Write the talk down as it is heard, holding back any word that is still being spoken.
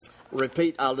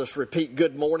I'll just repeat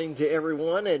good morning to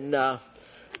everyone, and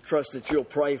trust that you'll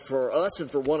pray for us and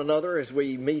for one another as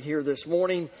we meet here this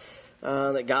morning,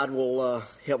 that God will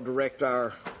help direct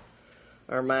our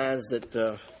minds,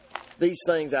 that these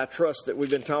things I trust that we've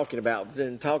been talking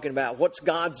about what's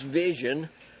God's vision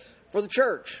for the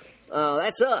church.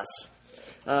 That's us.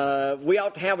 We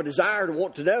ought to have a desire to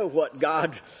want to know what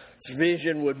God's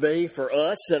vision would be for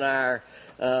us and our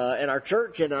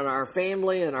church and in our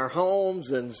family and our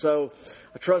homes. And so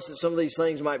I trust that some of these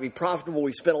things might be profitable.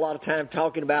 We spent a lot of time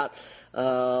talking about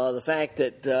the fact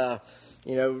that,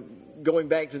 going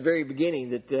back to the very beginning,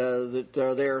 that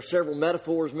there are several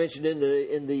metaphors mentioned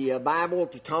in the Bible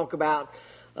to talk about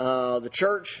the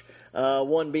church,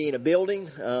 one being a building,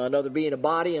 another being a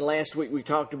body. And last week we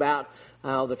talked about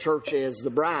the church is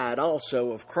the bride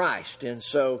also of Christ. And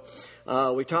so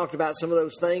we talked about some of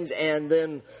those things, and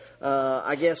then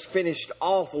I guess finished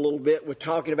off a little bit with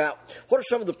talking about what are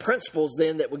some of the principles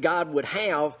then that God would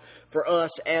have for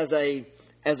us as a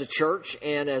church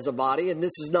and as a body. And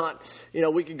this is not,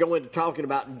 we could go into talking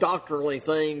about doctrinally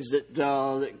things that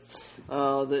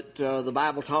the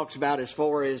Bible talks about as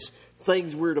far as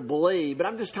things we're to believe, but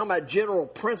I'm just talking about general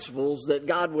principles that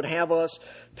God would have us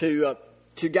to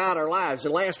guide our lives.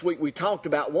 And last week we talked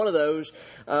about one of those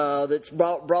that's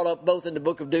brought up both in the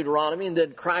book of Deuteronomy, and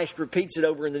then Christ repeats it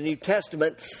over in the New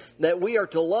Testament, that we are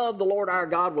to love the Lord our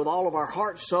God with all of our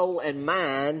heart, soul, and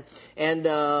mind. And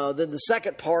then the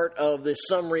second part of this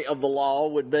summary of the law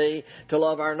would be to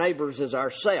love our neighbors as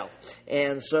ourselves.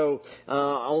 And so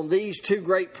on these two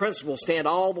great principles stand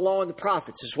all the law and the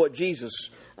prophets, is what Jesus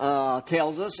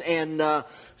tells us. And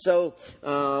so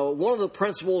one of the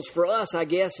principles for us, I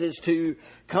guess, is to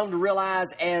come to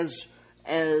realize as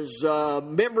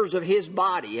members of His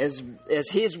body, as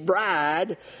His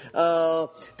bride, to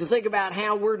think about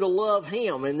how we're to love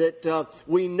Him, and that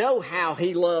we know how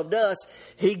He loved us.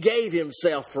 He gave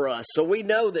Himself for us. So we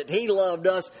know that He loved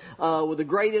us with the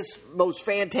greatest, most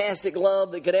fantastic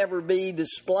love that could ever be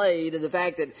displayed, and the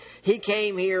fact that He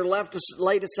came here,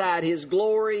 laid aside His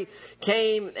glory,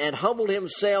 came and humbled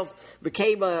Himself,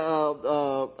 became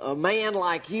a man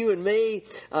like you and me,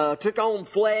 took on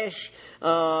flesh,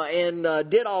 and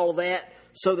did all that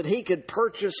so that He could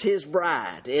purchase His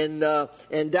bride and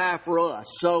die for us.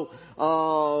 So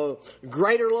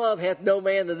greater love hath no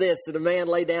man than this, that a man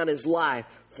lay down his life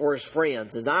for his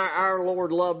friends. And our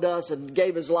Lord loved us and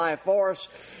gave His life for us.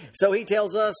 So He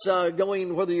tells us,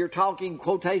 whether you're talking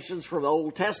quotations from the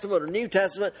Old Testament or New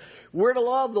Testament, we're to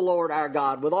love the Lord our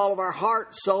God with all of our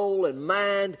heart, soul, and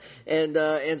mind, and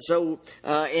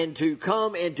to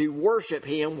come and to worship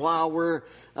Him while we're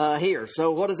here.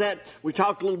 So what is that? We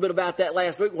talked a little bit about that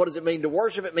last week. What does it mean to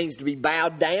worship? It means to be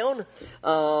bowed down.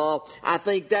 I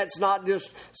think that's not just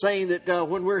saying that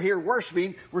when we're here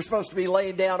worshiping, we're supposed to be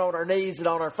laying down on our knees and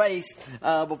on our face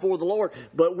before the Lord,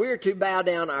 but we're to bow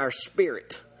down our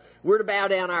spirit. We're to bow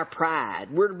down our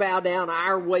pride. We're to bow down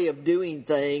our way of doing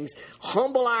things,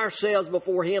 humble ourselves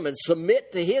before Him, and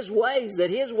submit to His ways,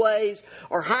 that His ways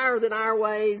are higher than our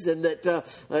ways, and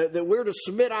that we're to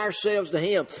submit ourselves to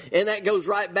Him. And that goes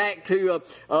right back to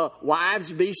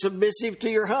wives, be submissive to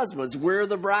your husbands. We're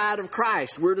the bride of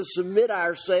Christ. We're to submit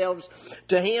ourselves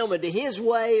to Him and to His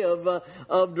way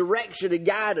of direction and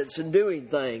guidance and doing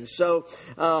things. So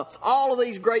all of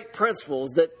these great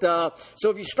principles so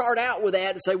if you start out with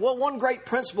that and say, well, one great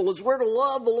principle is we're to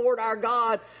love the Lord our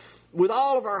God with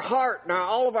all of our heart and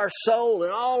all of our soul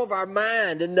and all of our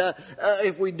mind. And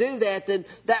if we do that, then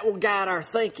that will guide our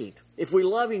thinking. If we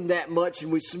love Him that much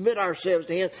and we submit ourselves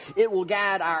to Him, it will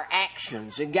guide our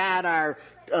actions and guide our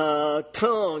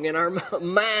tongue and our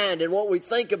mind and what we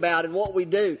think about and what we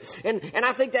do. And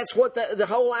I think that's what the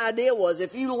whole idea was.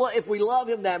 If we love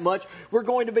Him that much, we're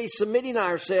going to be submitting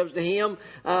ourselves to Him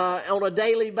on a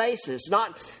daily basis.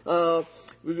 Not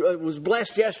was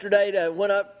blessed yesterday.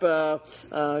 Went up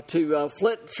to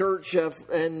Flint Church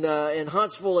in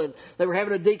Huntsville, and they were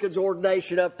having a deacon's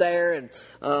ordination up there. And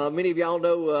many of y'all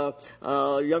know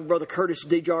young brother Curtis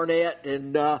D. Jarnett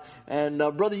and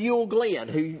brother Ewell Glenn,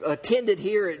 who attended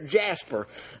here at Jasper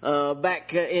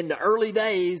back in the early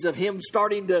days of him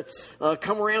starting to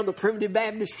come around the Primitive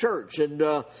Baptist Church, and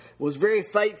was very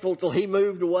faithful till he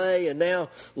moved away, and now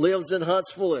lives in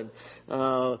Huntsville.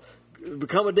 And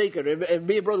become a deacon. And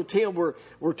me and Brother Tim were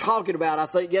talking about, I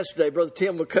think yesterday, Brother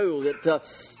Tim McCool,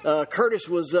 that Curtis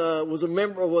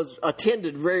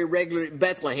attended very regularly at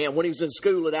Bethlehem when he was in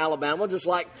school at Alabama, just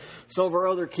like some of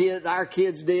our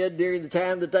kids did during the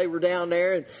time that they were down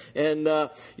there. And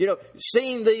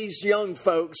seeing these young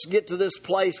folks get to this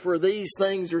place where these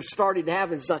things are starting to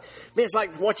happen, it's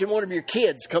like watching one of your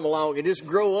kids come along and just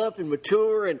grow up and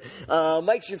mature, and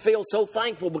makes you feel so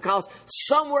thankful, because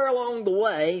somewhere along the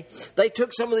way they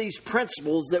took some of these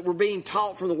principles that were being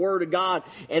taught from the Word of God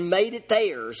and made it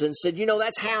theirs, and said,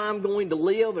 that's how I'm going to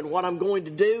live and what I'm going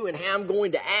to do and how I'm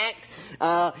going to act.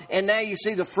 And now you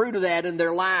see the fruit of that in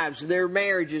their lives, their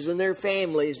marriages, and their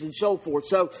families, and so forth.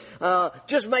 So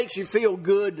just makes you feel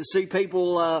good to see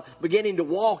people beginning to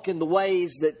walk in the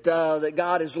ways that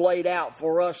God has laid out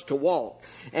for us to walk.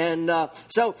 And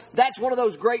so that's one of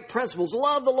those great principles.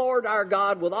 Love the Lord our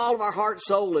God with all of our heart,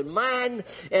 soul, and mind.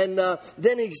 And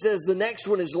then he says the next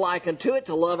one is like unto it,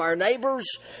 to love our neighbors.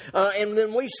 And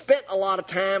then we spent a lot of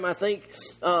time, I think,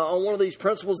 on one of these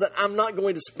principles that I'm not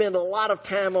going to spend a lot of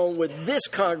time on with this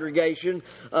congregation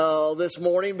this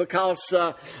morning, because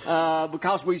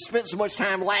we spent so much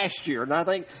time last year. And I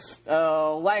think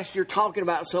last year talking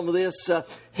about some of this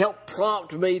helped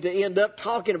prompt me to end up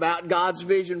talking about God's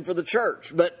vision for the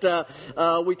church. But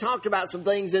we talked about some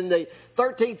things in the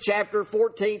 13th chapter,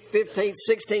 14th, 15th,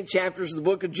 16th chapters of the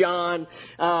book of John.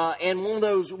 And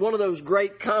one of those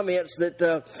great comments that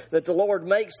the Lord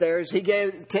makes there is he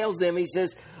tells them, he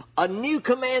says, "A new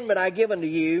commandment I give unto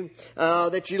you,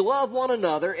 that you love one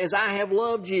another as I have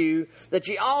loved you, that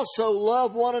ye also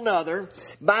love one another.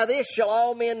 By this shall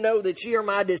all men know that ye are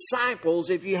my disciples,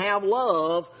 if you have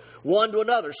love one to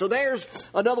another." So there's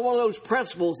another one of those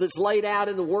principles that's laid out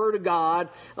in the Word of God.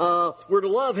 We're to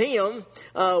love Him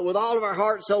with all of our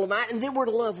heart, soul, and mind, and then we're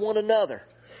to love one another.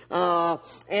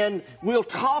 And we'll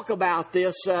talk about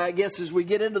this, I guess, as we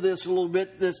get into this a little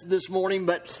bit this morning.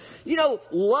 But,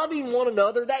 loving one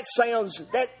another, that sounds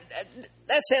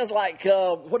like,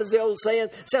 what is the old saying?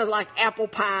 Sounds like apple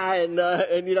pie, and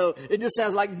it just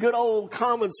sounds like good old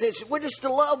common sense. We're just to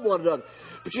love one another.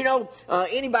 But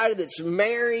anybody that's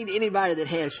married, anybody that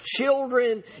has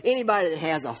children, anybody that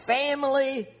has a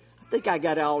family, I think I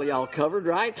got all of y'all covered,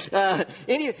 right?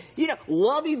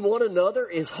 Loving one another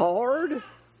is hard.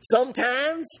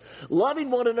 Sometimes loving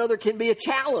one another can be a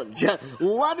challenge.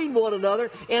 Loving one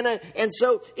another, and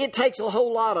so it takes a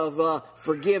whole lot of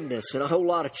forgiveness and a whole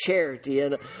lot of charity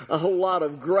and a whole lot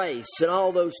of grace and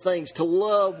all those things to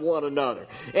love one another.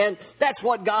 And that's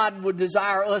what God would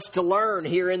desire us to learn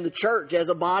here in the church as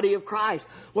a body of Christ.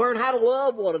 Learn how to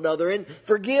love one another and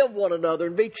forgive one another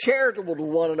and be charitable to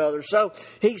one another. So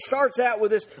he starts out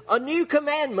with this, "A new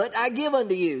commandment I give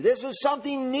unto you." This is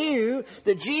something new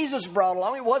that Jesus brought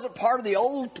along. It wasn't part of the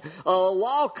old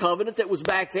law covenant that was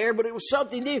back there, but it was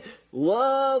something new.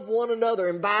 Love one another,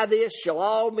 and by this shall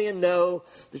all men know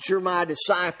that you're my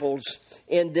disciples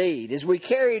indeed. As we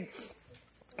carried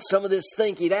some of this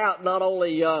thinking out, not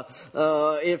only in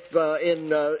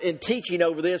teaching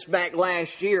over this back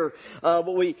last year,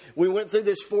 but we went through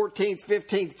this 14th,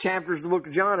 15th chapters of the book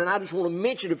of John, and I just want to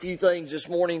mention a few things this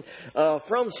morning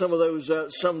from some of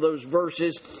those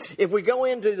verses. If we go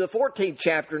into the 14th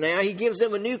chapter now, he gives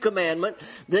them a new commandment.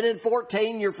 Then in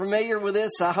 14, you're familiar with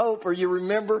this, I hope, or you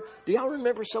remember. Do y'all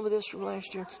remember some of this from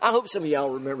last year? I hope some of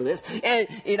y'all remember this. And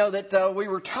that we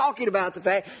were talking about the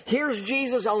fact, here's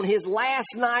Jesus on his last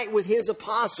night with his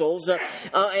apostles,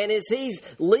 and as he's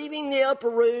leaving the upper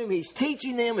room, he's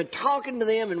teaching them and talking to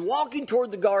them and walking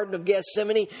toward the Garden of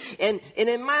Gethsemane. And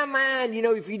in my mind,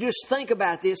 if you just think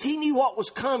about this, he knew what was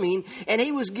coming, and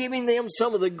he was giving them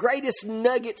some of the greatest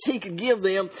nuggets he could give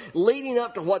them leading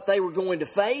up to what they were going to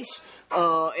face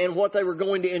and what they were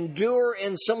going to endure,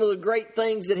 and some of the great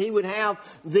things that he would have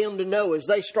them to know as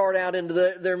they start out into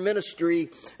their ministry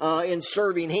in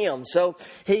serving him. So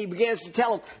he begins to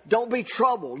tell them, don't be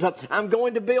troubled. I'm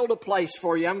going to build a place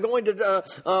for you. I'm going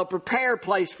to prepare a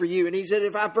place for you. And he said,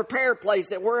 if I prepare a place,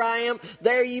 that where I am,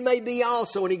 there you may be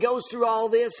also. And he goes through all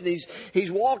this, and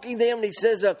he's walking them, and he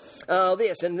says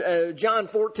this in John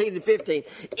 14 and 15,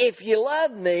 if you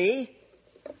love me,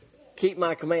 keep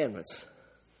my commandments.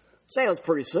 Sounds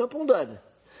pretty simple, doesn't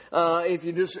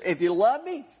it? If you love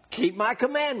me, Keep my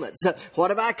commandments.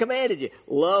 What have I commanded you?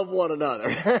 Love one another.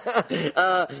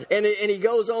 And he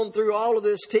goes on through all of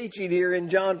this teaching here in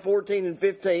John 14 and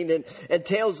 15 and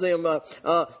tells them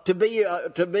to be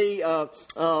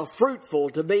fruitful,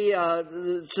 to be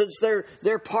since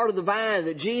they're part of the vine,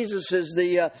 that Jesus is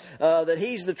that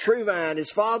He's the true vine,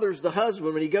 His Father's the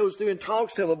husband. And He goes through and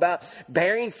talks to them about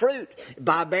bearing fruit.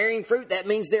 By bearing fruit, that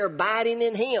means they're abiding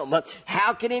in Him.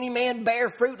 How can any man bear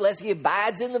fruit unless he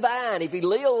abides in the vine? If he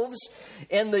lives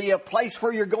in the place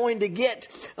where you're going to get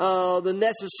the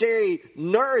necessary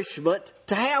nourishment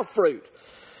to have fruit.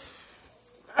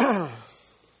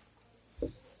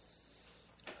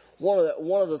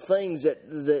 One of the things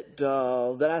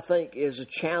that I think is a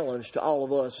challenge to all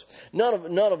of us. None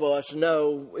of us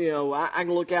know. I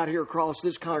can look out here across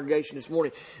this congregation this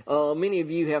morning. Many of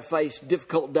you have faced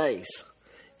difficult days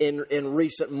in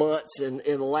recent months and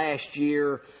in the last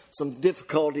year. Some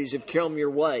difficulties have come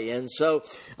your way. And so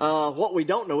what we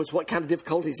don't know is what kind of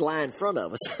difficulties lie in front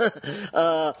of us.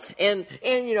 And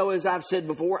as I've said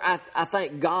before, I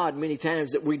thank God many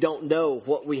times that we don't know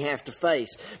what we have to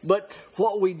face. But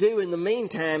what we do in the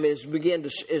meantime is begin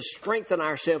to strengthen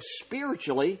ourselves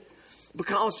spiritually,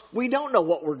 because we don't know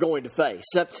what we're going to face.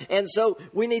 And so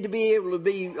we need to be able to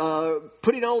be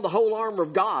putting on the whole armor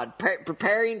of God,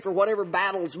 preparing for whatever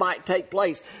battles might take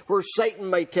place, where Satan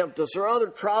may tempt us or other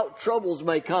troubles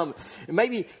may come. And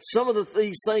maybe some of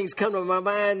these things come to my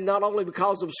mind not only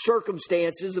because of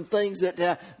circumstances of things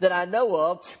that I know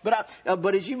of,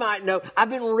 but as you might know, I've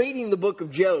been reading the book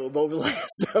of Job over the last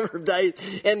several days.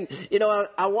 And,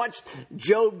 I watched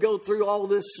Job go through all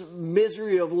this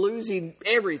misery of losing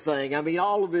everything. I mean,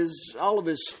 all of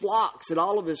his flocks and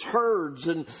all of his herds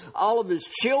and all of his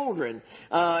children,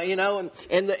 and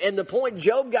the point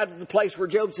Job got to the place where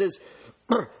Job says,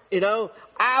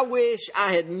 I wish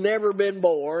I had never been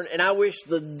born, and I wish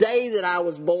the day that I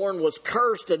was born was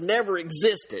cursed and never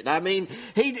existed. I mean,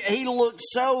 he looked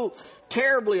so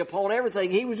terribly upon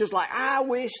everything. He was just like, I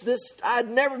wish I'd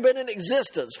never been in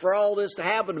existence for all this to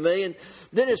happen to me. And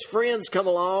then his friends come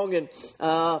along, and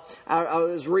I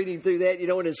was reading through that,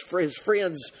 and his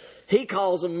friends, he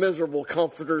calls them miserable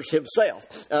comforters himself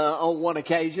on one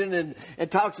occasion,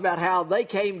 and talks about how they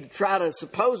came to try to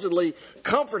supposedly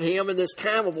comfort him in this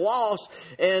time of loss,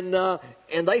 and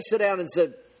they sit down and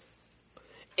said,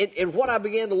 and what I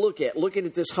began to looking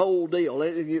at this whole deal,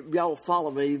 y'all follow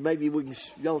me, maybe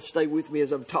y'all stay with me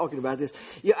as I'm talking about this.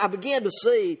 I began to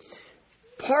see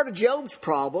part of Job's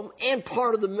problem, and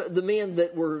part of the men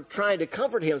that were trying to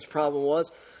comfort him's problem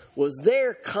was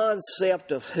their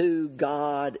concept of who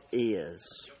God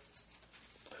is.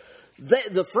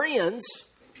 The friends,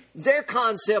 their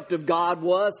concept of God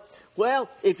was, well,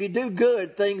 if you do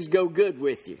good, things go good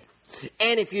with you.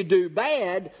 And if you do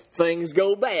bad, things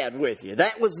go bad with you.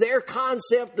 That was their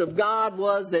concept of God,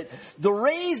 was that the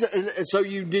reason, and so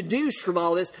you deduce from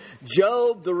all this,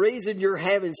 Job, the reason you're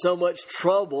having so much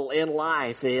trouble in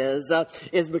life is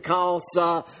because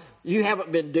you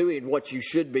haven't been doing what you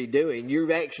should be doing. You've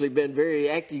actually been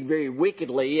acting very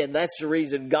wickedly, and that's the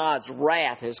reason God's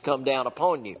wrath has come down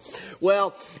upon you.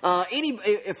 Well,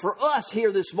 for us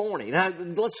here this morning,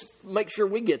 let's make sure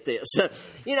we get this.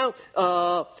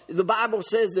 The Bible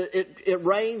says that it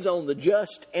rains on the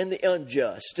just and the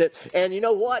unjust. And you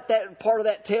know what? That part of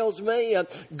that tells me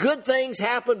good things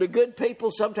happen to good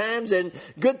people sometimes, and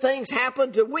good things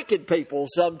happen to wicked people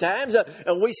sometimes.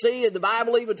 And we see, and the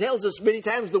Bible even tells us many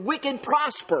times, the wicked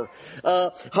prosper.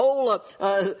 The whole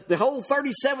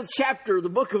 37th chapter of the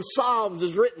book of Psalms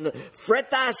is written, fret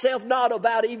thyself not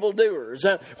about evildoers.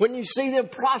 When you see them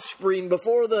prospering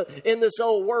in this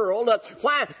old world,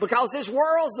 why? Because this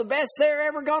world's the best they're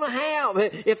ever going to have.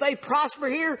 If they prosper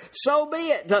here, so be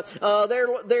it.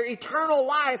 Their eternal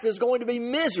life is going to be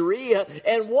misery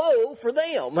and woe for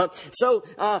them. So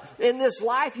in this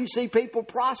life, you see people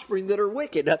prospering that are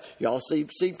wicked. You also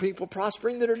see people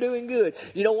prospering that are doing good.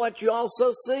 You know what you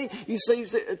also see? You see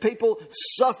people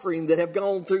suffering that have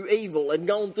gone through evil and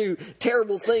gone through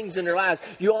terrible things in their lives.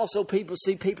 You also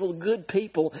see good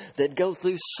people that go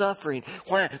through suffering.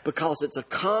 Why? Because it's a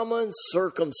common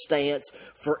circumstance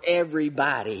for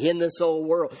everybody in this old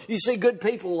world. You see good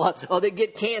people that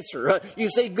get cancer. You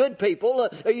see good people.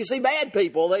 You see bad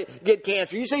people that get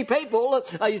cancer. You see people.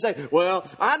 You say, well,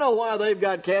 I know why they've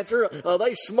got cancer.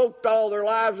 They smoked all their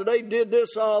lives, and they did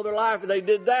this all their life, and they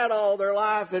did that all their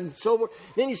life, and so forth.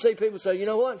 Then you see people say, you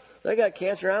know what? They got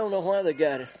cancer. I don't know why they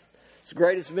got it. It's the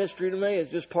greatest mystery to me. It's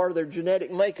just part of their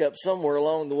genetic makeup somewhere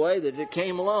along the way that it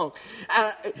came along.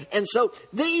 And so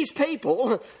these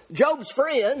people, Job's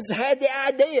friends, had the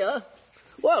idea,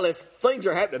 Well, if things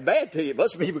are happening bad to you, it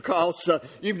must be because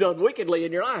you've done wickedly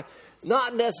in your life.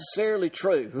 Not necessarily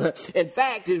true. In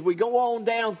fact, as we go on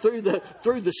down through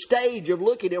the stage of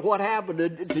looking at what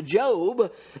happened to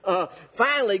Job,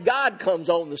 finally God comes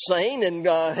on the scene,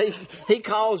 and he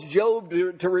calls Job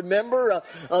to remember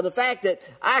the fact that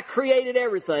I created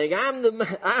everything.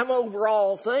 I'm over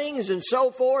all things, and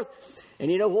so forth.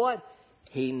 And you know what?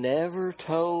 He never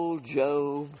told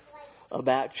Job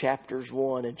about chapters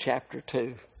 1 and chapter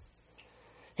 2.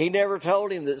 He never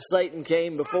told him that Satan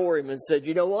came before him and said,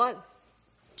 you know what?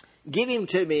 Give him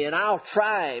to me and I'll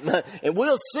try him, and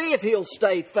we'll see if he'll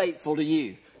stay faithful to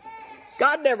you.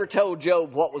 God never told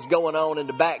Job what was going on in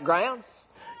the background.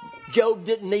 Job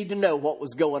didn't need to know what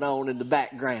was going on in the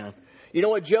background. You know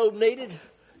what Job needed?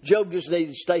 Job just needed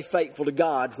to stay faithful to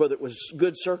God, whether it was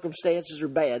good circumstances or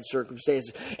bad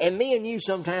circumstances. And me and you,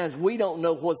 sometimes we don't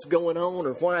know what's going on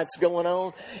or why it's going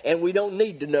on, and we don't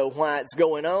need to know why it's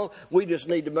going on. We just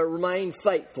need to remain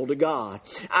faithful to God.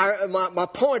 My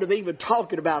point of even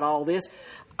talking about all this,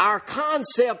 our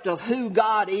concept of who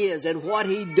God is and what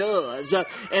He does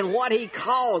and what He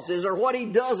causes or what He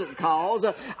doesn't cause,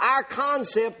 our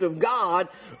concept of God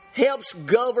helps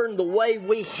govern the way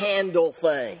we handle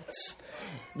things.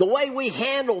 The way we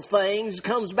handle things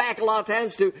comes back a lot of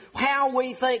times to how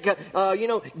we think,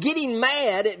 getting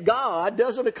mad at God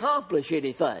doesn't accomplish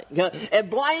anything. And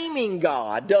blaming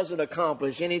God doesn't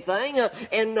accomplish anything.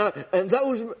 And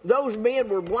those men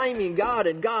were blaming God,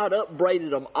 and God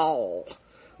upbraided them all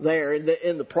there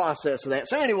in the process of that.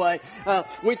 So anyway,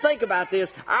 we think about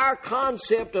this. Our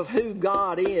concept of who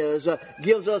God is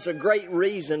gives us a great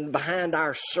reason behind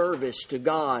our service to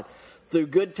God. Through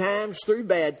good times, through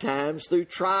bad times, through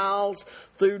trials,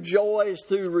 through joys,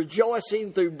 through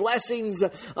rejoicing, through blessings,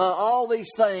 all these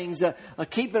things,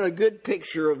 keeping a good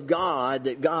picture of God,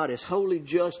 that God is holy,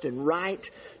 just, and right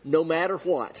no matter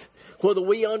what. Whether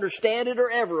we understand it or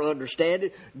ever understand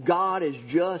it, God is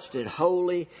just and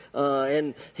holy,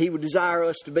 and He would desire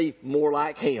us to be more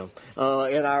like Him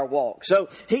in our walk. So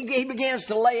He begins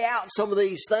to lay out some of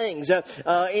these things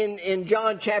in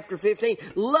John chapter 15.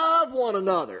 Love one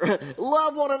another.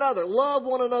 Love one another. Love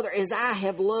one another as I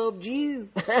have loved you.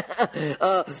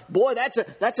 Boy,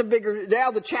 that's a bigger...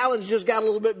 Now the challenge just got a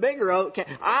little bit bigger. Okay,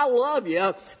 I love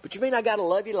you, but you mean I got to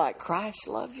love you like Christ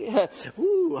loves you?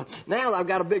 Ooh, now I've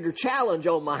got a bigger challenge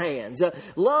on my hands.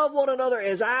 Love one another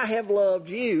as I have loved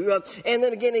you. And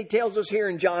then again, He tells us here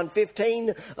in John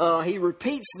 15, He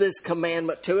repeats this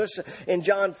commandment to us in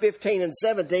John 15 and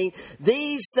 17.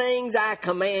 These things I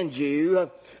command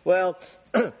you.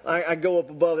 I go up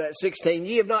above that 16.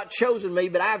 Ye have not chosen me,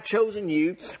 but I have chosen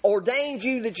you, ordained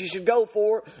you that you should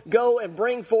go and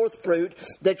bring forth fruit,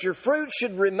 that your fruit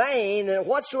should remain, and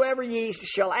whatsoever ye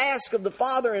shall ask of the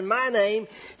Father in my name,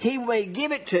 He may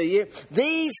give it to you.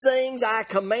 These things I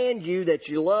command you, that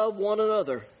you love one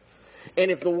another.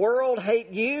 And if the world hate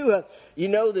you, you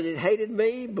know that it hated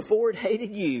me before it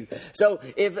hated you. So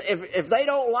if they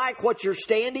don't like what you're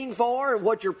standing for and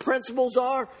what your principles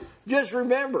are, just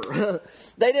remember,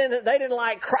 they didn't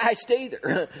like Christ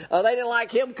either. They didn't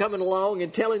like Him coming along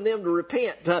and telling them to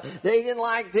repent. They didn't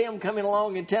like them coming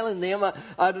along and telling them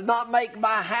to not make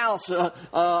my house a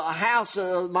house,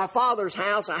 my Father's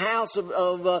house, a house of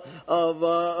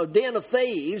a den of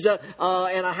thieves and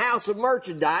a house of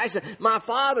merchandise. My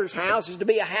Father's house is to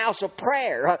be a house of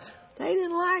prayer. They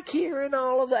didn't like hearing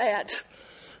all of that.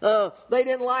 They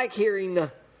didn't like hearing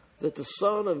that the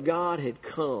Son of God had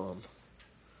come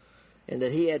and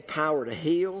that He had power to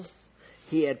heal.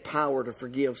 He had power to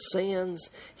forgive sins.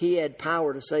 He had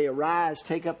power to say, arise,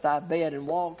 take up thy bed and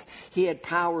walk. He had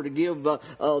power to give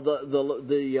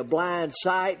the blind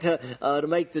sight, to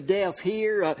make the deaf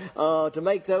hear, to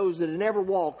make those that had never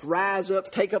walked rise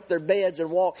up, take up their beds and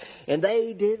walk. And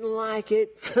they didn't like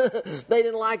it. They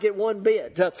didn't like it one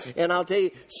bit. And I'll tell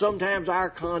you, sometimes our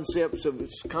concept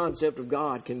of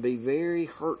God can be very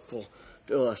hurtful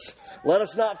to us. Let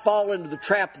us not fall into the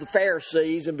trap of the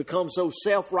Pharisees and become so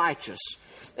self-righteous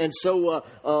and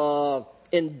so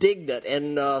indignant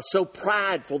and so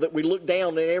prideful that we look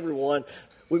down at everyone.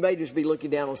 We may just be looking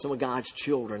down on some of God's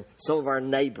children, some of our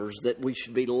neighbors that we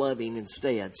should be loving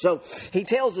instead. So He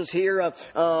tells us here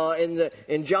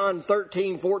in John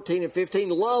 13, 14, and 15,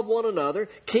 love one another.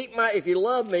 If you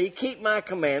love me, keep my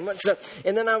commandments.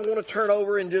 And then I'm going to turn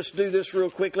over and just do this real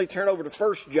quickly. Turn over to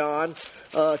 1 John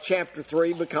chapter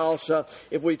 3, because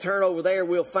if we turn over there,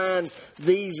 we'll find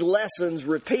these lessons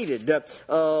repeated.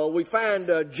 We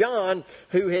find John,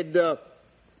 who had...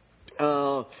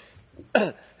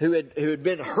 who had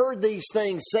been heard these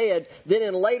things said, then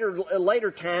in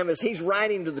later time, as he's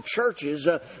writing to the churches,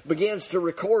 begins to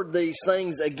record these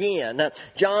things again. 1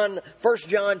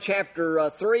 John chapter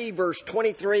 3, verse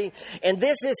 23, and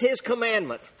this is his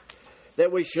commandment,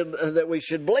 that we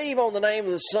should believe on the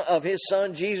name of his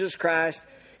Son, Jesus Christ,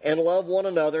 and love one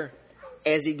another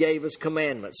as he gave us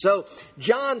commandments. So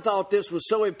John thought this was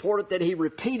so important that he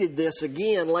repeated this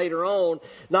again later on,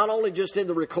 not only just in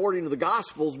the recording of the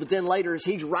Gospels, but then later as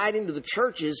he's writing to the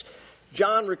churches,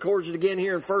 John records it again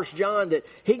here in 1 John that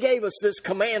he gave us this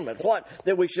commandment. What?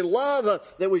 That we should love,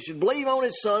 that we should believe on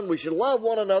his Son, we should love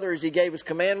one another as he gave us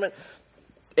commandment.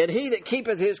 And he that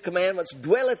keepeth his commandments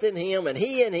dwelleth in him, and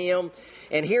he in him.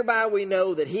 And hereby we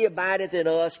know that he abideth in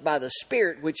us by the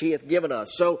Spirit which he hath given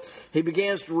us. So he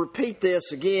begins to repeat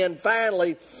this again.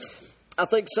 Finally, I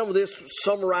think some of this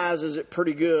summarizes it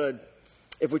pretty good.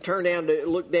 If we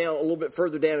look down a little bit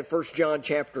further down in 1 John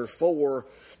chapter 4.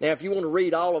 Now, if you want to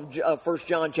read all of 1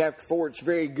 John chapter 4, it's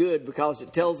very good because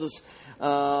it tells us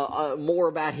more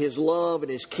about his love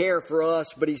and his care for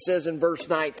us. But he says in verse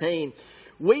 19,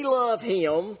 we love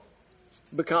him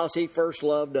because he first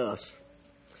loved us.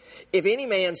 If any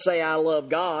man say, I love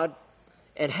God,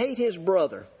 and hate his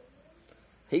brother,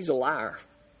 he's a liar.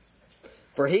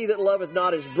 For he that loveth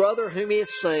not his brother whom he hath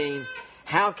seen,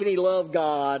 how can he love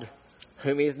God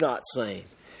whom he hath not seen?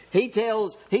 He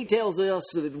tells us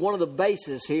that one of the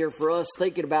bases here for us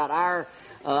thinking about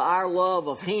our love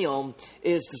of him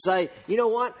is to say, you know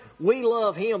what? We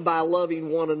love him by loving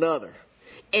one another.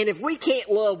 And if we can't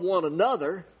love one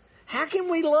another, how can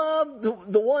we love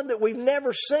the one that we've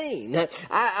never seen?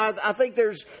 I think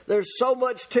there's so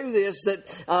much to this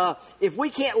that if we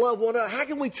can't love one another, how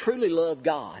can we truly love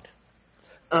God?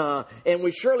 And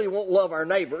we surely won't love our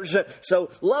neighbors.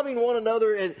 So loving one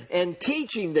another and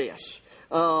teaching this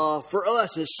for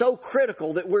us is so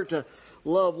critical that we're to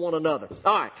love one another.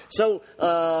 All right, so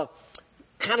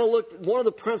one of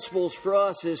the principles for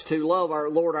us is to love our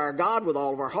Lord our God with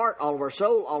all of our heart, all of our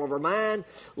soul, all of our mind,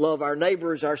 love our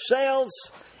neighbors ourselves,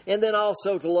 and then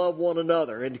also to love one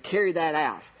another and to carry that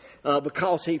out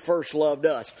because he first loved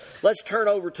us. Let's turn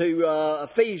over to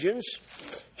Ephesians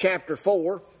chapter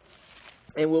 4,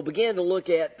 and we'll begin to look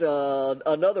at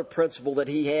another principle that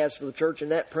he has for the church,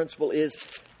 and that principle is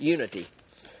unity.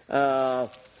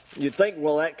 You'd think,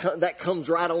 well, that comes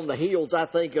right on the heels, I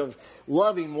think, of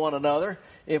loving one another.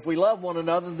 If we love one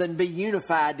another, then be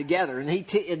unified together. And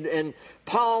and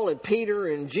Paul and Peter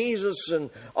and Jesus and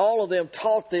all of them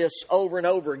taught this over and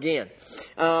over again.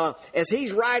 As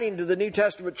he's writing to the New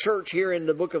Testament church here in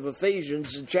the book of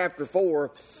Ephesians in chapter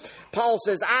 4, Paul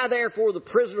says, I therefore, the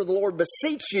prisoner of the Lord,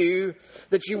 beseech you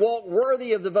that you walk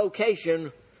worthy of the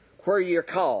vocation where you are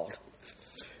called,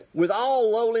 with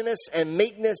all lowliness and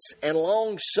meekness and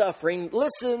long-suffering.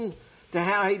 Listen to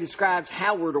how he describes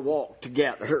how we're to walk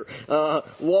together,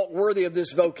 walk worthy of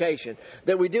this vocation.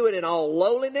 That we do it in all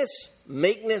lowliness,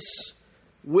 meekness,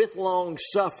 with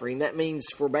long-suffering. That means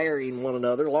forbearing one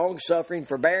another. Long-suffering,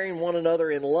 forbearing one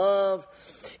another in love,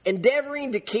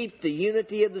 endeavoring to keep the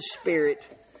unity of the Spirit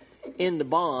in the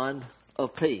bond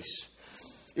of peace.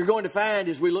 You're going to find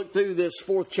as we look through this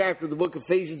 4th chapter of the book of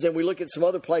Ephesians and we look at some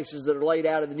other places that are laid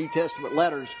out in the New Testament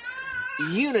letters,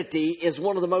 unity is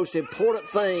one of the most important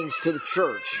things to the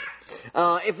church.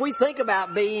 If we think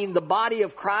about being the body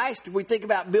of Christ, if we think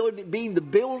about being the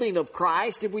building of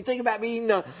Christ, if we think about being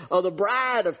the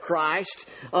bride of Christ,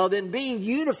 then being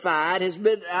unified has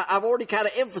been, I've already kind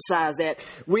of emphasized that.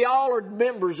 We all are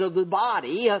members of the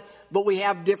body, but we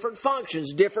have different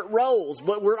functions, different roles,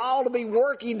 but we're all to be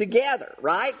working together,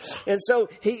 right? And so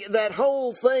that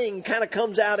whole thing kind of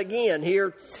comes out again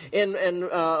here in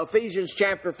Ephesians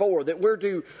chapter 4, that we're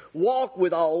to walk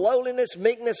with all lowliness,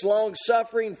 meekness,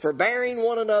 long-suffering, forbearing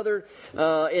one another,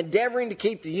 endeavoring to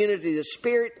keep the unity of the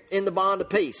Spirit in the bond of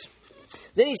peace.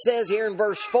 Then he says here in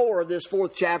verse 4 of this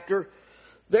 4th chapter,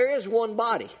 there is one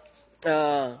body,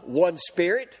 one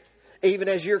Spirit, even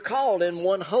as you're called in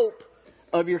one hope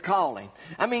of your calling.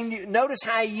 I mean, notice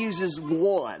how he uses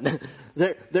one.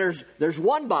 There's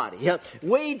one body.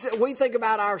 We think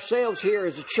about ourselves here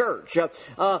as a church.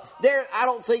 I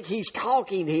don't think he's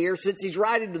talking here, since he's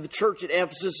writing to the church at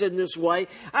Ephesus in this way,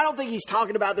 I don't think he's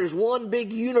talking about there's one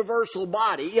big universal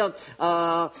body.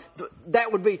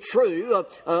 That would be true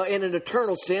in an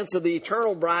eternal sense of the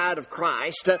eternal bride of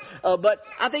Christ. But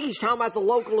I think he's talking about the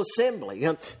local assembly.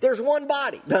 There's one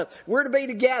body. We're to be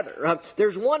together.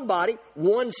 There's one body,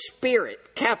 one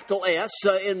Spirit, capital S,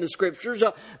 in the Scriptures.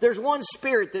 There's one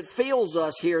Spirit that fills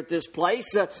us here at this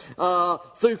place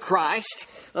through Christ.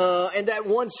 And that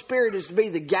one Spirit is to be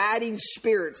the guiding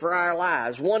Spirit for our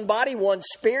lives. One body, one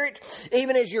Spirit,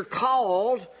 even as you're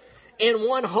called in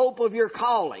one hope of your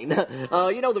calling.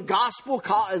 The gospel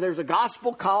there's a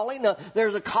gospel calling.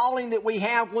 There's a calling that we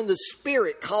have when the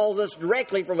Spirit calls us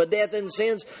directly from a death in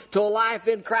sins to a life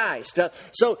in Christ.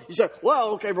 So you say, well,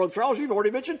 okay, Brother Charles, you've already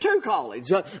mentioned two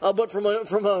callings. But from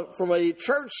a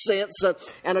church sense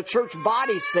and a church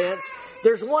body sense,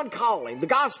 there's one calling. The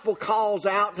gospel calls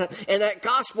out, and that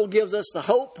gospel gives us the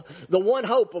hope, the one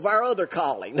hope of our other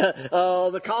calling,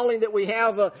 the calling that we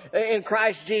have in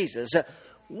Christ Jesus.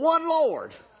 One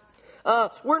Lord.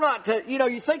 We're not,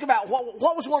 you think about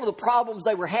what was one of the problems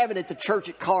they were having at the church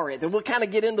at Corinth. And we'll kind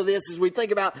of get into this as we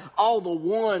think about all the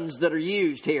ones that are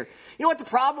used here. You know what the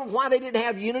problem, why they didn't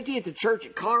have unity at the church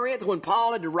at Corinth when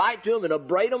Paul had to write to them and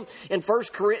upbraid them in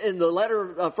the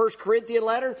letter, 1 Corinthian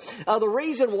letter? The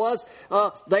reason was,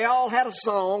 they all had a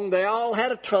song, they all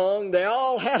had a tongue, they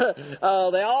all had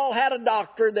a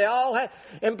doctrine,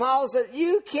 and Paul said,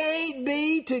 you can't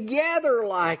be together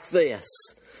like this.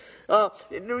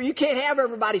 You can't have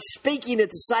everybody speaking at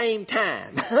the same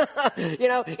time.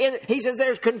 He says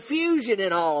there's confusion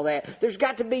in all that. There's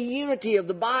got to be unity of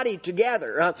the body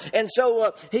together. And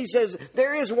so he says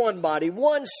there is one body,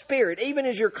 one Spirit, even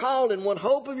as you're called in one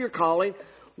hope of your calling,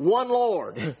 one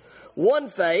Lord, one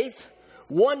faith,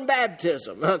 one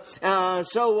baptism.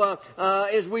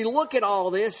 As we look at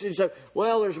all this, you say,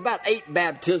 well, there's about 8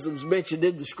 baptisms mentioned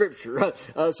in the Scripture.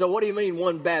 So what do you mean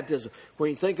one baptism? When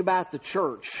you think about the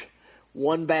church,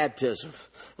 one baptism,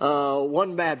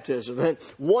 one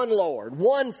Lord,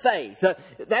 one faith.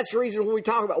 That's the reason when we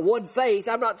talk about one faith,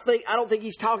 I don't think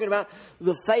he's talking about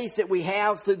the faith that we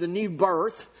have through the new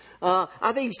birth. I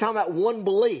think he's talking about one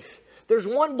belief. There's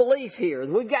one belief here.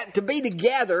 We've got to be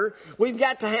together. We've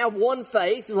got to have one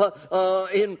faith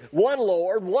in one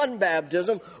Lord, one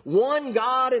baptism, one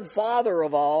God and Father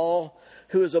of all,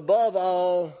 who is above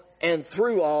all and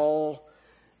through all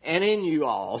and in you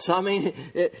all. So,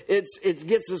 it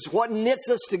gets us, what knits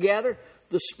us together?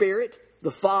 The Spirit, the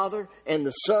Father, and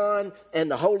the Son, and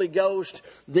the Holy Ghost.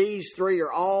 These three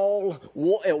are all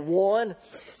one.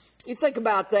 You think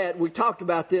about that. We talked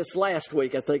about this last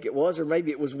week, I think it was, or maybe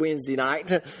it was Wednesday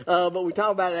night. But we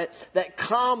talked about that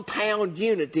compound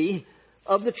unity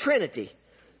of the Trinity.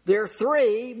 They're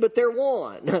three, but they're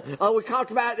one. We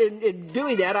talked about in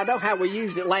doing that. I know how we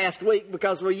used it last week,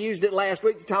 because we used it last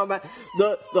week to talk about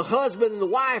the husband and the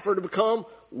wife are to become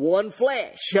one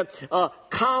flesh.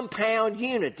 Compound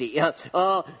unity.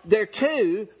 They're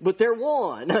two, but they're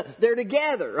one. They're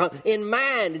together in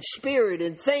mind and spirit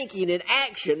and thinking and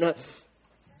action.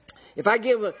 If I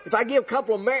give a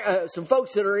couple of some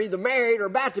folks that are either married or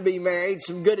about to be married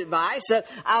some good advice,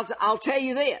 I'll tell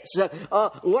you this: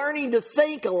 learning to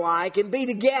think alike and be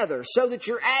together so that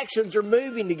your actions are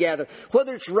moving together.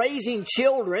 Whether it's raising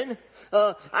children,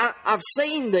 I've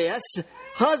seen this.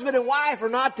 Husband and wife are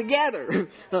not together.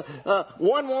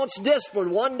 One wants discipline,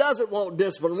 one doesn't want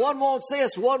discipline. One wants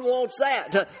this, one wants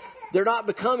that. They're not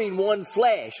becoming one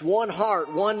flesh, one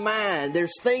heart, one mind.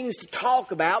 There's things to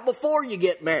talk about before you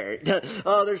get married.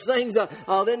 There's things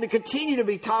then to continue to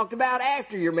be talked about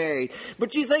after you're married.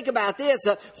 But you think about this,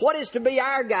 what is to be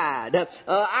our guide?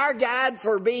 Our guide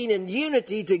for being in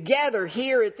unity together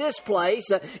here at this place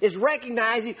is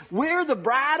recognizing we're the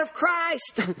bride of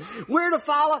Christ. We're to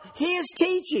follow His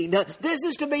teaching. This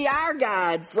is to be our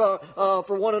guide for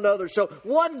one another. So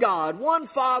one God, one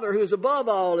Father who is above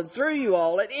all and through you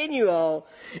all and in you all,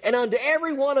 and unto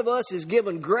every one of us is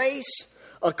given grace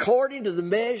according to the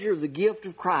measure of the gift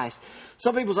of Christ.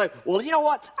 Some people say, well, you know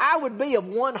what? I would be of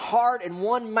one heart and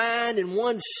one mind and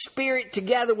one spirit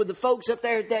together with the folks up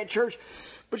there at that church.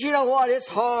 But you know what? It's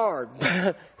hard.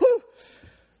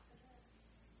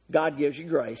 God gives you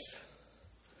grace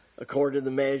according to the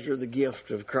measure of the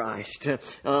gift of Christ.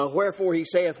 Wherefore he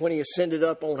saith, when he ascended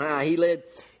up on high, he led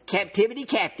captivity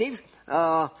captive.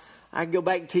 I can go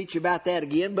back and teach you about that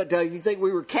again, but if you think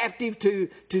we were captive to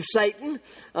Satan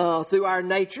through our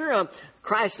nature,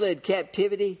 Christ led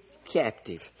captivity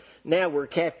captive. Now we're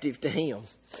captive to Him.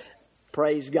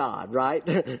 Praise God,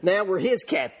 right? Now we're His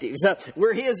captives.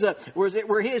 We're His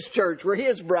church. We're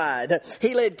His bride.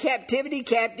 He led captivity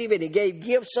captive, and He gave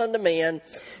gifts unto men.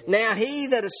 Now He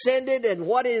that ascended, and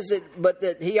what is it but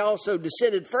that He also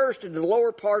descended first into the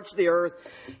lower parts of the earth?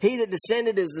 He that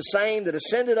descended is the same that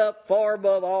ascended up far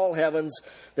above all heavens,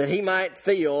 that He might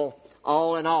fill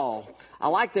all in all. I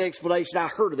like the explanation. I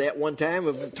heard of that one time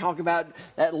of talking about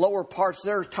that lower parts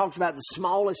there. It talks about the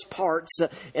smallest parts.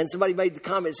 And somebody made the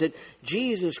comment, said,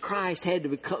 Jesus Christ had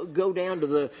to go down to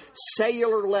the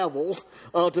cellular level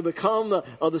to become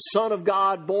the Son of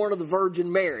God born of the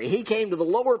Virgin Mary. He came to the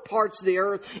lower parts of the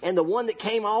earth, and the one that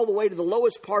came all the way to the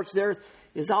lowest parts of the earth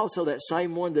is also that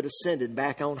same one that ascended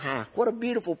back on high. What a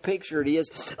beautiful picture it is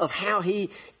of how he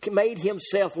made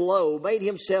himself low, made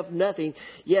himself nothing,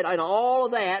 yet in all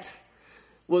of that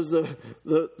was the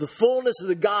fullness of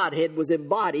the Godhead was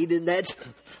embodied in that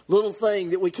little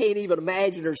thing that we can't even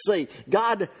imagine or see.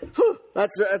 God,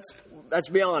 that's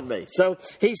beyond me. So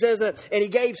he says, and he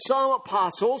gave some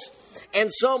apostles and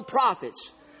some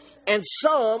prophets and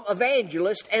some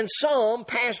evangelists and some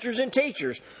pastors and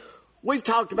teachers. We've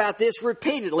talked about this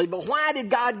repeatedly, but why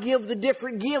did God give the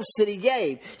different gifts that He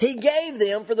gave? He gave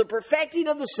them for the perfecting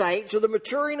of the saints, or the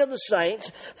maturing of the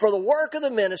saints, for the work of the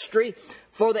ministry,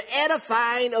 for the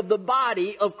edifying of the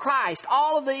body of Christ.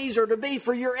 All of these are to be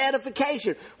for your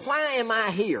edification. Why am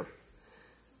I here?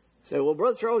 Say, well,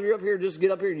 Brother Charles, you're up here just get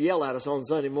up here and yell at us on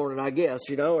Sunday morning, I guess,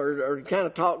 or kind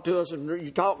of talk to us, and you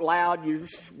talk loud, you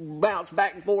bounce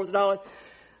back and forth and all that.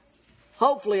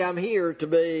 Hopefully I'm here to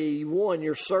be, one,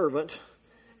 your servant,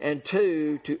 and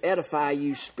two, to edify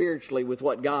you spiritually with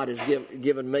what God has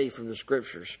given me from the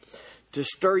Scriptures. To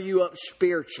stir you up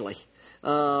spiritually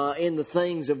in the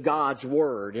things of God's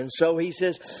Word. And so he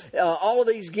says, all of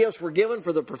these gifts were given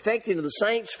for the perfecting of the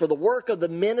saints, for the work of the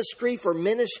ministry, for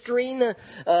ministering,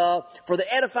 for the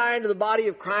edifying of the body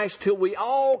of Christ, till we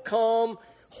all come,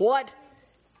 what?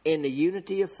 In the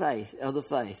unity of faith, of the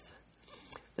faith.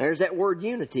 There's that word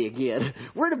unity again.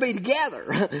 We're to be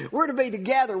together. We're to be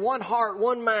together, one heart,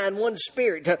 one mind, one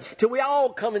spirit, till we all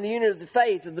come in the unity of the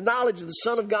faith and the knowledge of the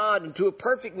Son of God, and to a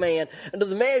perfect man, and to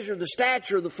the measure of the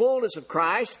stature of the fullness of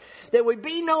Christ, that we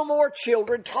be no more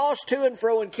children, tossed to and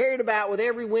fro and carried about with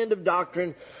every wind of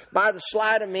doctrine, by the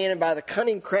sleight of men and by the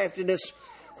cunning craftiness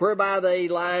whereby they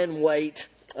lie in wait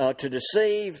to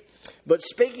deceive. But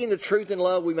speaking the truth in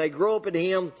love, we may grow up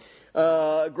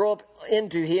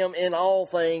into Him in all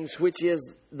things, which is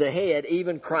the head,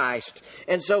 even Christ.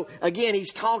 And so, again,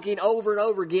 he's talking over and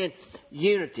over again,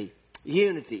 unity.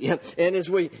 And as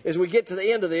we get to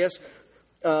the end of this,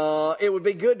 it would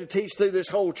be good to teach through this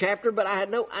whole chapter, but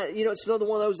it's another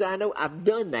one of those that I know I've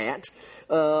done that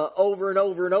over and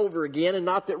over and over again. And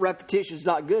not that repetition's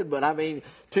not good, but I mean,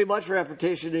 too much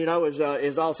repetition,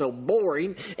 is also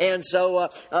boring. And so,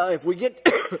 if we get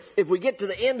to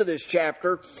the end of this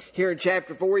chapter, here in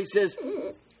chapter 4, he says,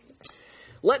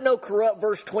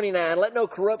 verse 29, let no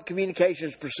corrupt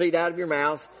communications proceed out of your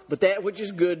mouth, but that which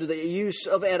is good to the use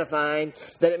of edifying,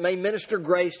 that it may minister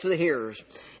grace to the hearers.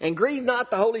 And grieve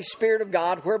not the Holy Spirit of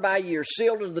God, whereby ye are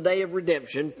sealed unto the day of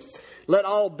redemption. Let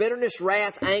all bitterness,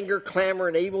 wrath, anger, clamor,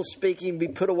 and evil speaking be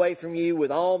put away from you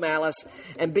with all malice,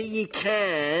 and be ye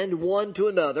kind one to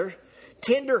another,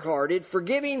 tender-hearted,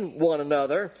 forgiving one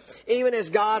another, even as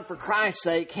God for Christ's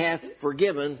sake hath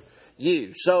forgiven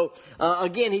you. So,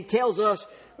 again, he tells us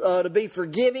to be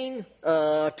forgiving,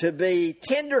 to be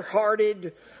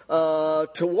tender-hearted,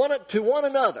 to one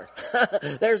another.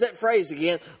 There's that phrase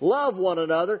again. Love one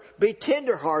another, be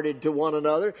tender-hearted to one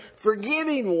another,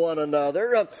 forgiving one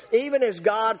another, even as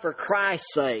God for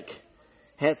Christ's sake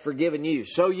hath forgiven you.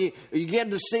 So you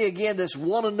get to see again this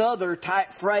one another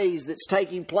type phrase that's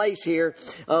taking place here,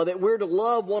 that we're to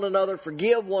love one another,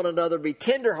 forgive one another, be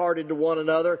tenderhearted to one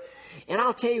another. And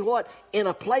I'll tell you what, in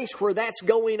a place where that's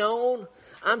going on,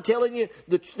 I'm telling you,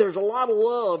 there's a lot of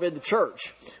love in the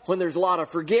church. When there's a lot of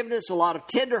forgiveness, a lot of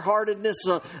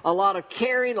tenderheartedness, a lot of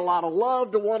caring, a lot of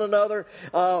love to one another,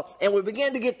 and we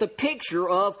begin to get the picture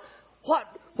of what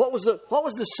was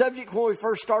the subject when we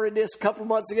first started this a couple of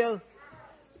months ago?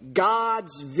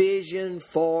 God's vision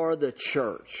for the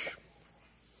church.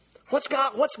 What's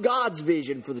God's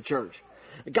vision for the church?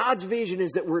 God's vision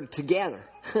is that we're together.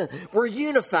 We're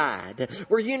unified.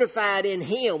 We're unified in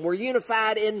Him. We're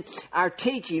unified in our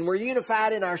teaching. We're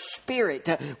unified in our spirit.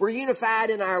 We're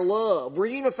unified in our love. We're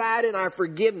unified in our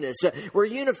forgiveness. We're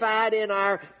unified in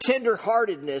our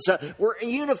tenderheartedness. We're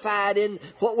unified in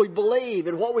what we believe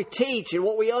and what we teach and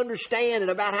what we understand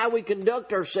and about how we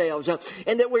conduct ourselves.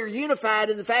 And that we're unified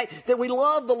in the fact that we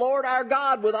love the Lord our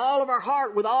God with all of our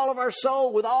heart, with all of our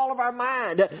soul, with all of our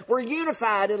mind. We're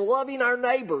unified in loving our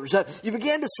neighbors. You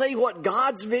begin to see what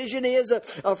God's vision is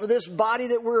for this body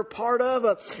that we're a part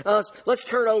of. Let's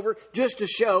turn over just to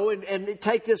show and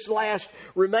take this last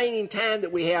remaining time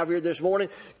that we have here this morning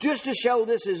just to show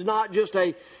this is not just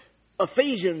a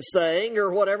Ephesians thing or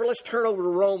whatever. Let's turn over to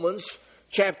Romans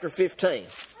chapter 15.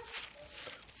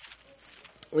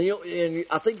 and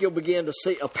I think you'll begin to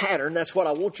see a pattern. That's what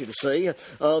I want you to see.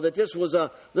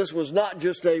 That this was not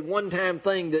just a one-time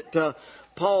thing that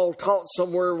Paul taught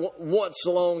somewhere once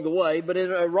along the way, but in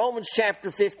Romans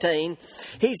chapter 15,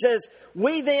 he says,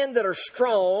 "We then that are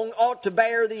strong ought to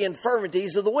bear the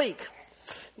infirmities of the weak,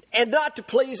 and not to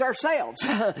please ourselves."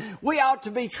 We ought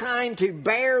to be trying to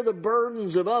bear the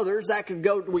burdens of others.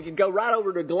 We could go right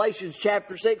over to Galatians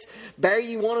chapter 6. Bear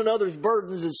ye one another's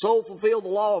burdens and so fulfill the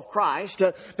law of Christ.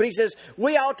 But he says,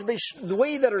 we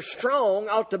that are strong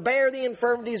ought to bear the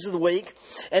infirmities of the weak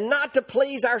and not to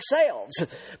please ourselves.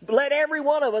 Let every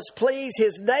one of us please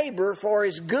his neighbor for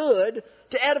his good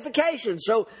to edification.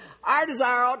 So our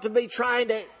desire ought to be trying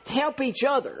to help each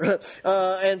other.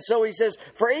 And so he says,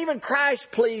 "For even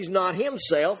Christ pleased not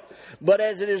himself, but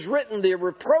as it is written, the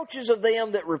reproaches of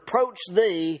them that reproach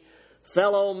thee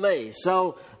fell on me."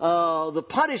 So the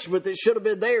punishment that should have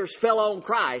been theirs fell on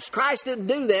Christ. Christ didn't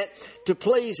do that to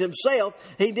please himself.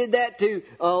 He did that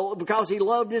because he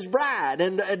loved his bride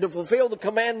and to fulfill the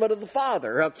commandment of the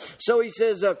Father. So he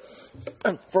says,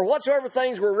 "For whatsoever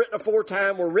things were written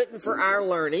aforetime were written for our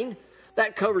learning."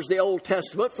 That covers the Old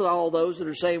Testament for all those that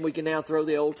are saying we can now throw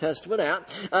the Old Testament out.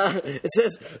 It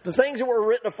says, "The things that were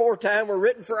written aforetime were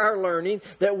written for our learning,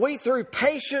 that we through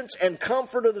patience and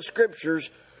comfort of the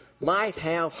Scriptures might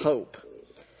have hope.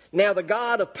 Now the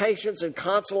God of patience and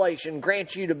consolation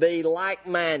grant you to be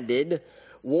like-minded,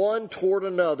 one toward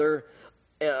another,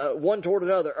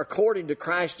 according to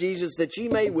Christ Jesus, that ye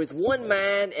may with one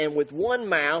mind and with one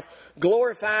mouth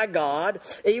glorify God,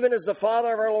 even as the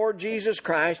Father of our Lord Jesus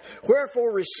Christ.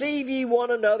 Wherefore receive ye one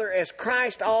another as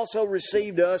Christ also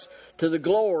received us to the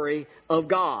glory of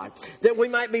God." That we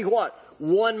might be what?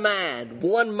 One mind,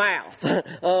 one mouth.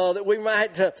 That we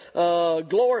might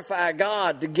glorify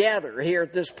God together here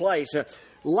at this place.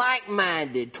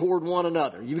 Like-minded toward one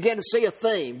another. You begin to see a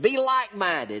theme. Be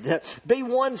like-minded. Be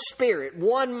one spirit,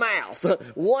 one mouth,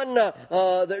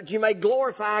 that you may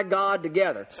glorify God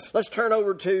together. Let's turn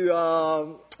over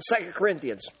to 2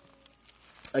 Corinthians.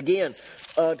 Again,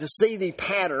 to see the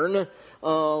pattern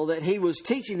that he was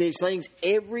teaching these things.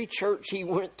 Every church he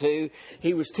went to,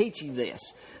 he was teaching this.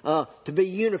 To be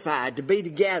unified, to be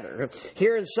together.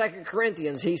 Here in 2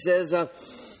 Corinthians, he says, let's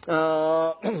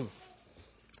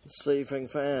see if I can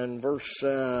find verse.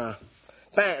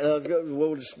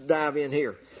 We'll just dive in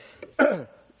here.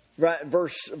 Right,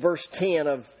 verse 10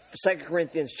 of 2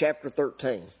 Corinthians chapter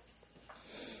 13.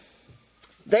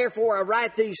 "Therefore I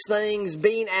write these things,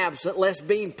 being absent, lest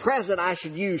being present I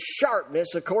should use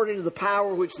sharpness according to the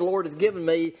power which the Lord hath given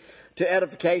me to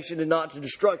edification and not to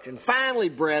destruction. Finally,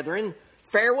 brethren,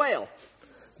 farewell.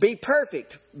 Be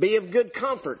perfect. Be of good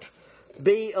comfort.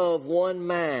 Be of one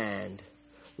mind.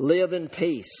 Live in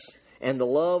peace, and the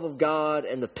love of God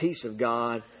and the peace of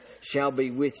God shall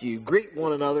be with you. Greet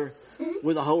one another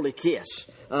with a holy kiss."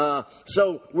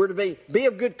 So we're to be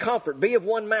of good comfort, be of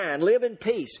one mind, live in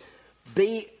peace,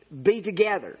 be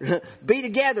together, be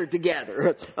together.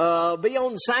 Be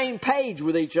on the same page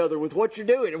with each other with what you're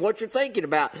doing and what you're thinking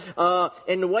about.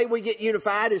 And the way we get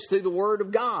unified is through the Word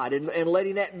of God and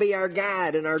letting that be our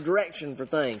guide and our direction for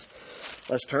things.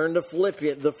 Let's turn to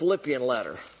the Philippian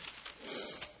letter.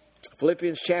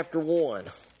 Philippians chapter 1.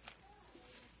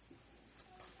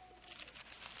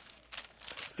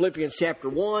 Philippians chapter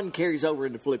 1 carries over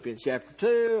into Philippians chapter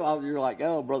 2. You're like,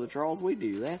 "Oh, Brother Charles, we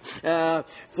do that."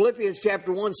 Philippians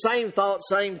chapter 1, same thought,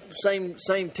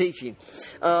 same teaching.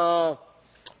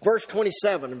 Verse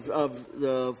 27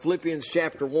 of Philippians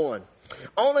chapter 1.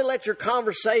 "Only let your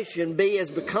conversation be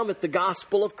as becometh the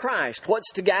gospel of Christ."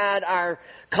 What's to guide our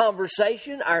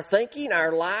conversation, our thinking,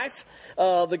 our life?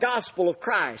 The gospel of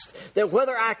Christ. "That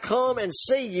whether I come and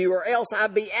see you or else I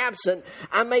be absent,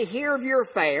 I may hear of your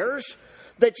affairs,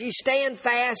 that ye stand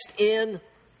fast in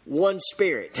one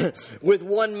spirit, with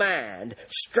one mind,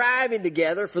 striving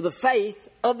together for the faith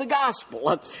of the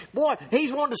gospel." Boy,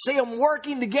 he's wanting to see them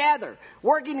working together.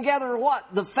 Working together in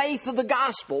what? The faith of the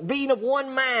gospel. Being of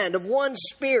one mind, of one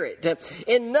spirit.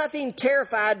 "In nothing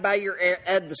terrified by your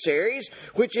adversaries,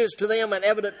 which is to them an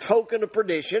evident token of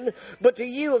perdition, but to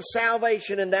you of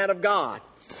salvation and that of God."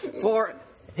 For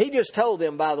he just told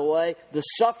them, by the way, the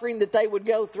suffering that they would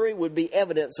go through would be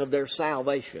evidence of their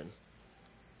salvation.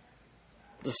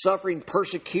 The suffering,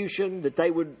 persecution that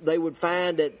they would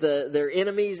find at their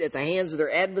enemies, at the hands of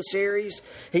their adversaries,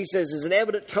 he says, is an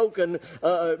evident token,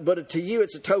 but to you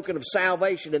it's a token of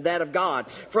salvation and that of God.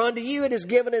 "For unto you it is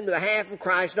given in the behalf of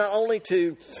Christ not only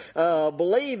to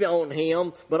believe on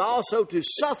him, but also to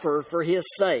suffer for his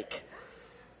sake."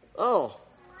 Oh,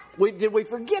 Did we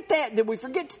forget that? Did we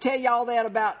forget to tell you all that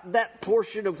about that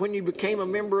portion of when you became a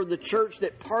member of the church,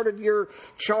 that part of your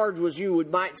charge was you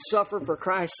might suffer for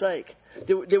Christ's sake?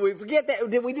 Did we forget that?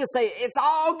 Did we just say, it's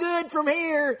all good from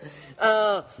here?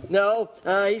 No.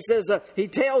 He says, he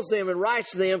tells them and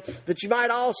writes to them that you might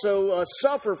also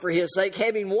suffer for his sake,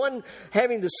 having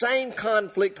the same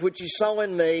conflict which you saw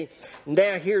in me, and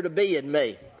now here to be in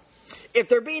me. If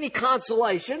there be any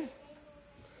consolation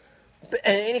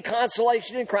in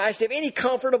Christ, if any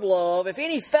comfort of love, if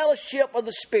any fellowship of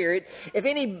the Spirit, if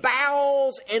any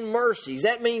bowels and mercies,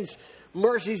 that means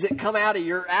mercies that come out of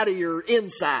your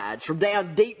insides, from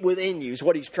down deep within you, is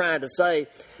what he's trying to say.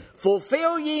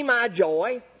 Fulfill ye my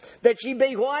joy, that ye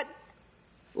be what?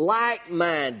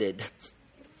 Like-minded.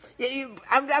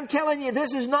 I'm telling you,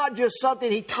 this is not just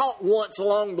something he taught once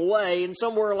along the way and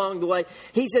somewhere along the way.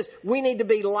 He says we need to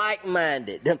be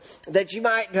like-minded, that you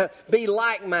might be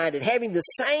like-minded, having the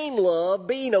same love,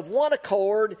 being of one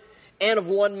accord and of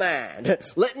one mind.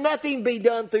 Let nothing be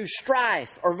done through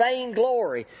strife or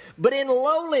vainglory, but in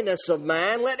lowliness of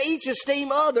mind, let each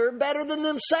esteem other better than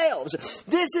themselves.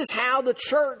 This is how the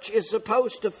church is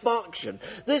supposed to function.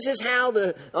 This is how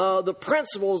the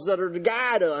principles that are to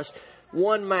guide us: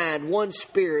 one mind, one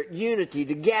spirit, unity,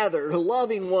 together,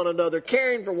 loving one another,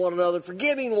 caring for one another,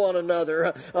 forgiving one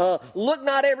another. Look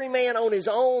not every man on his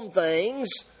own things,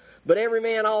 but every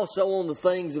man also on the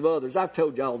things of others. I've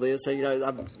told you all this.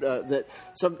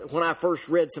 When I first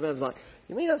read something, I was like,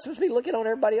 you mean I'm supposed to be looking on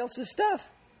everybody else's stuff?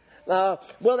 Well,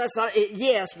 that's not it.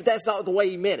 Yes, but that's not the way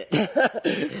he meant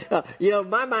it.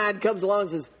 My mind comes along and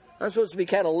says, I'm supposed to be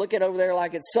kind of looking over there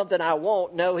like it's something I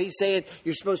want. No, he said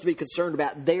you're supposed to be concerned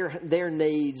about their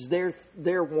needs, their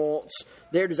wants,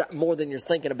 their desire, more than you're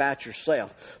thinking about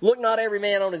yourself. Look not every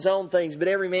man on his own things, but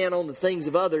every man on the things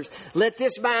of others. Let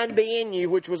this mind be in you,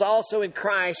 which was also in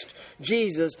Christ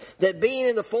Jesus, that being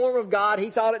in the form of God, he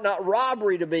thought it not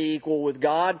robbery to be equal with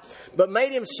God, but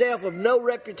made himself of no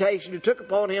reputation, who took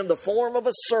upon him the form of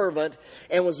a servant,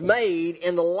 and was made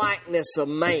in the likeness of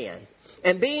man.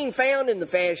 And being found in the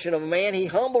fashion of a man, he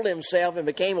humbled himself and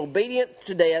became obedient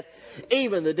to death,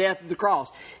 even the death of the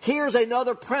cross. Here's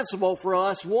another principle for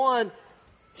us. One,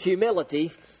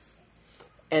 humility,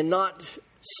 and not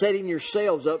setting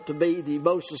yourselves up to be the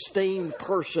most esteemed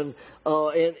person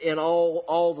in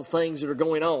all the things that are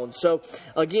going on. So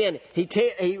again,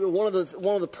 one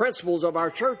of the principles of our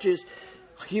church is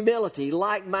humility,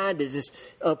 like-mindedness,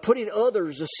 putting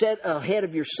others ahead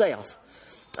of yourself.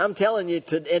 I'm telling you,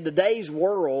 in today's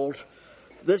world,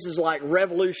 this is like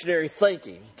revolutionary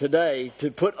thinking today, to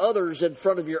put others in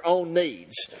front of your own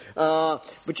needs. But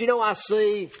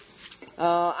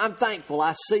I'm thankful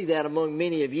I see that among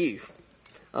many of you.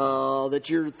 That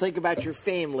you think about your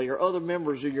family or other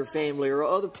members of your family or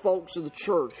other folks of the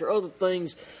church or other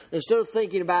things instead of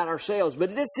thinking about ourselves.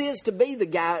 But this is to be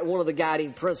one of the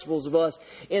guiding principles of us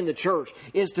in the church,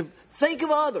 is to think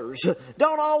of others.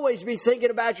 Don't always be thinking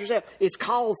about yourself. It's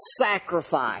called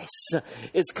sacrifice.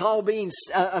 It's called being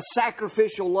a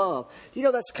sacrificial love.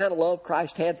 That's the kind of love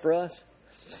Christ had for us.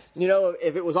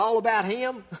 If it was all about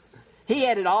him, he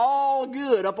had it all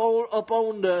good up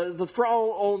on the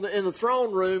throne in the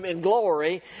throne room in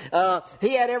glory.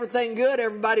 He had everything good.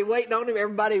 Everybody waiting on him.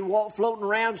 Everybody floating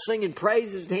around singing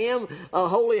praises to him.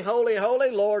 Holy, holy, holy,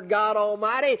 Lord God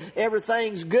Almighty.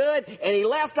 Everything's good, and he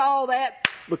left all that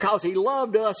because he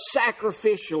loved us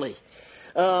sacrificially.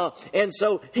 And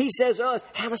so he says to us,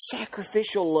 have a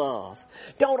sacrificial love.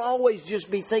 Don't always just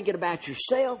be thinking about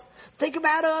yourself. Think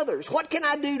about others. What can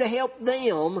I do to help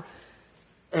them?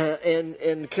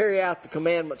 And carry out the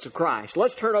commandments of Christ.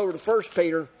 Let's turn over to 1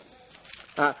 Peter.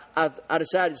 I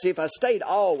decided to see if I stayed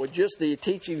all with just the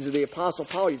teachings of the Apostle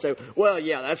Paul. You'd say, well,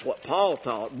 yeah, that's what Paul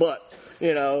taught. But, have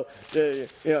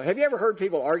you ever heard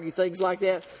people argue things like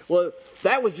that? Well,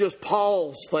 that was just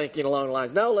Paul's thinking along the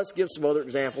lines. No, let's give some other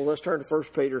examples. Let's turn to 1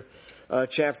 Peter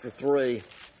chapter 3.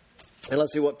 And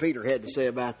let's see what Peter had to say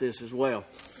about this as well.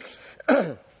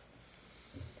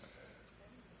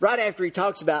 Right after he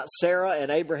talks about Sarah and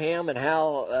Abraham and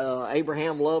how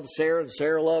Abraham loved Sarah and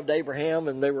Sarah loved Abraham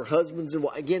and they were husbands and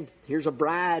wives. Again, here's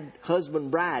a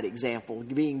husband-bride example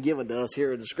being given to us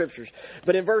here in the Scriptures.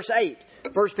 But in verse 8,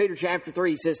 1 Peter chapter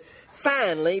 3 says,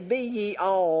 finally, be ye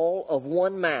all of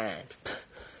one mind.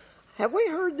 Have we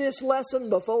heard this lesson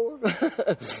before?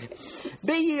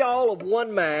 Be ye all of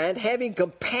one mind, having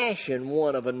compassion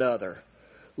one of another.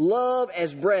 Love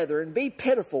as brethren, be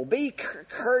pitiful, be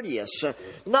courteous,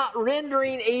 not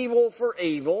rendering evil for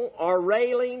evil or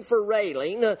railing for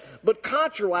railing, but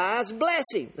contrariwise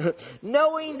blessing,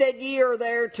 knowing that ye are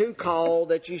thereto called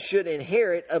that ye should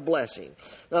inherit a blessing.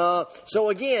 So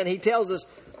again, he tells us,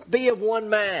 Be of one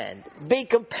mind. Be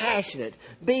compassionate.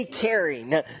 Be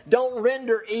caring. Don't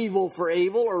render evil for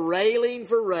evil or railing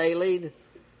for railing.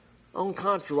 On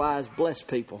contrariwise, bless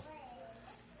people.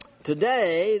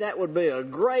 Today, that would be a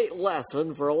great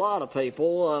lesson for a lot of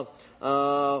people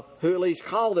who at least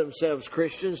call themselves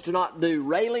Christians to not do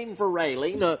railing for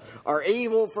railing or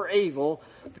evil for evil,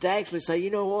 but to actually say,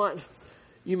 you know what?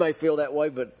 You may feel that way,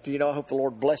 but I hope the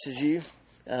Lord blesses you.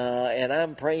 And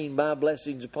I'm praying my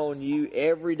blessings upon you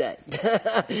every day.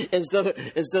 instead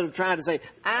of trying to say,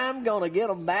 I'm going to get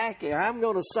them back, or I'm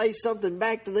going to say something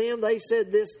back to them. They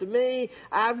said this to me.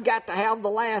 I've got to have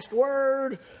the last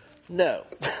word. No,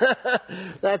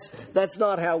 that's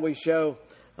not how we show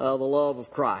the love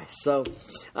of Christ. So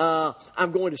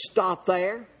I'm going to stop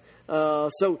there.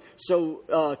 So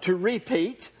to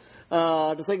repeat,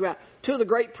 to think about two of the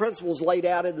great principles laid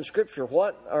out in the Scripture.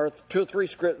 What are two or three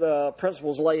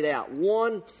principles laid out?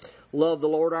 One, love the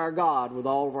Lord our God with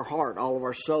all of our heart, all of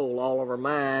our soul, all of our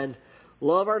mind.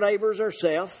 Love our neighbors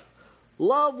ourselves.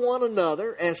 Love one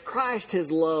another as Christ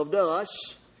has loved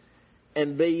us,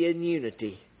 and be in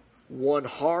unity. One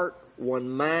heart, one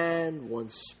mind, one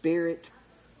spirit,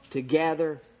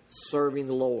 together serving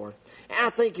the Lord. And I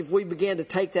think if we begin to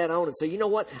take that on and say, you know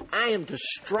what, I am to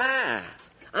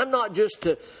strive. I'm not just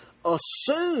to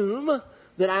assume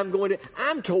that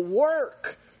I'm to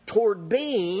work toward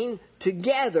being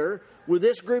together with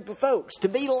this group of folks, to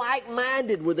be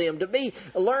like-minded with them, to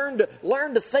learn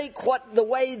to think the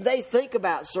way they think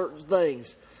about certain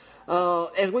things.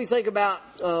 As we think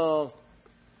about the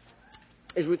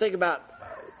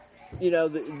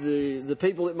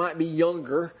people that might be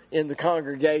younger in the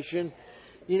congregation,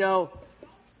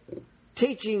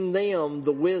 teaching them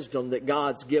the wisdom that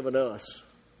God's given us.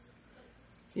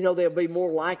 They'll be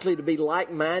more likely to be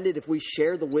like-minded if we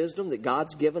share the wisdom that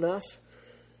God's given us.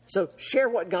 So share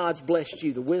what God's blessed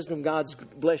you, the wisdom God's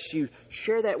blessed you.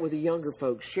 Share that with the younger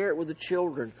folks. Share it with the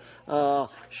children.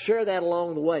 Share that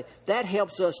along the way. That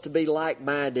helps us to be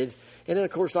like-minded. And then,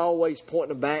 of course, always pointing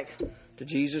them back to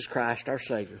Jesus Christ, our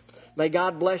Savior. May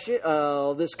God bless you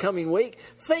this coming week.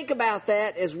 Think about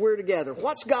that as we're together.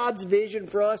 What's God's vision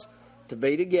for us? To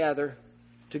be together.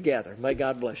 May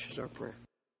God bless you is our prayer.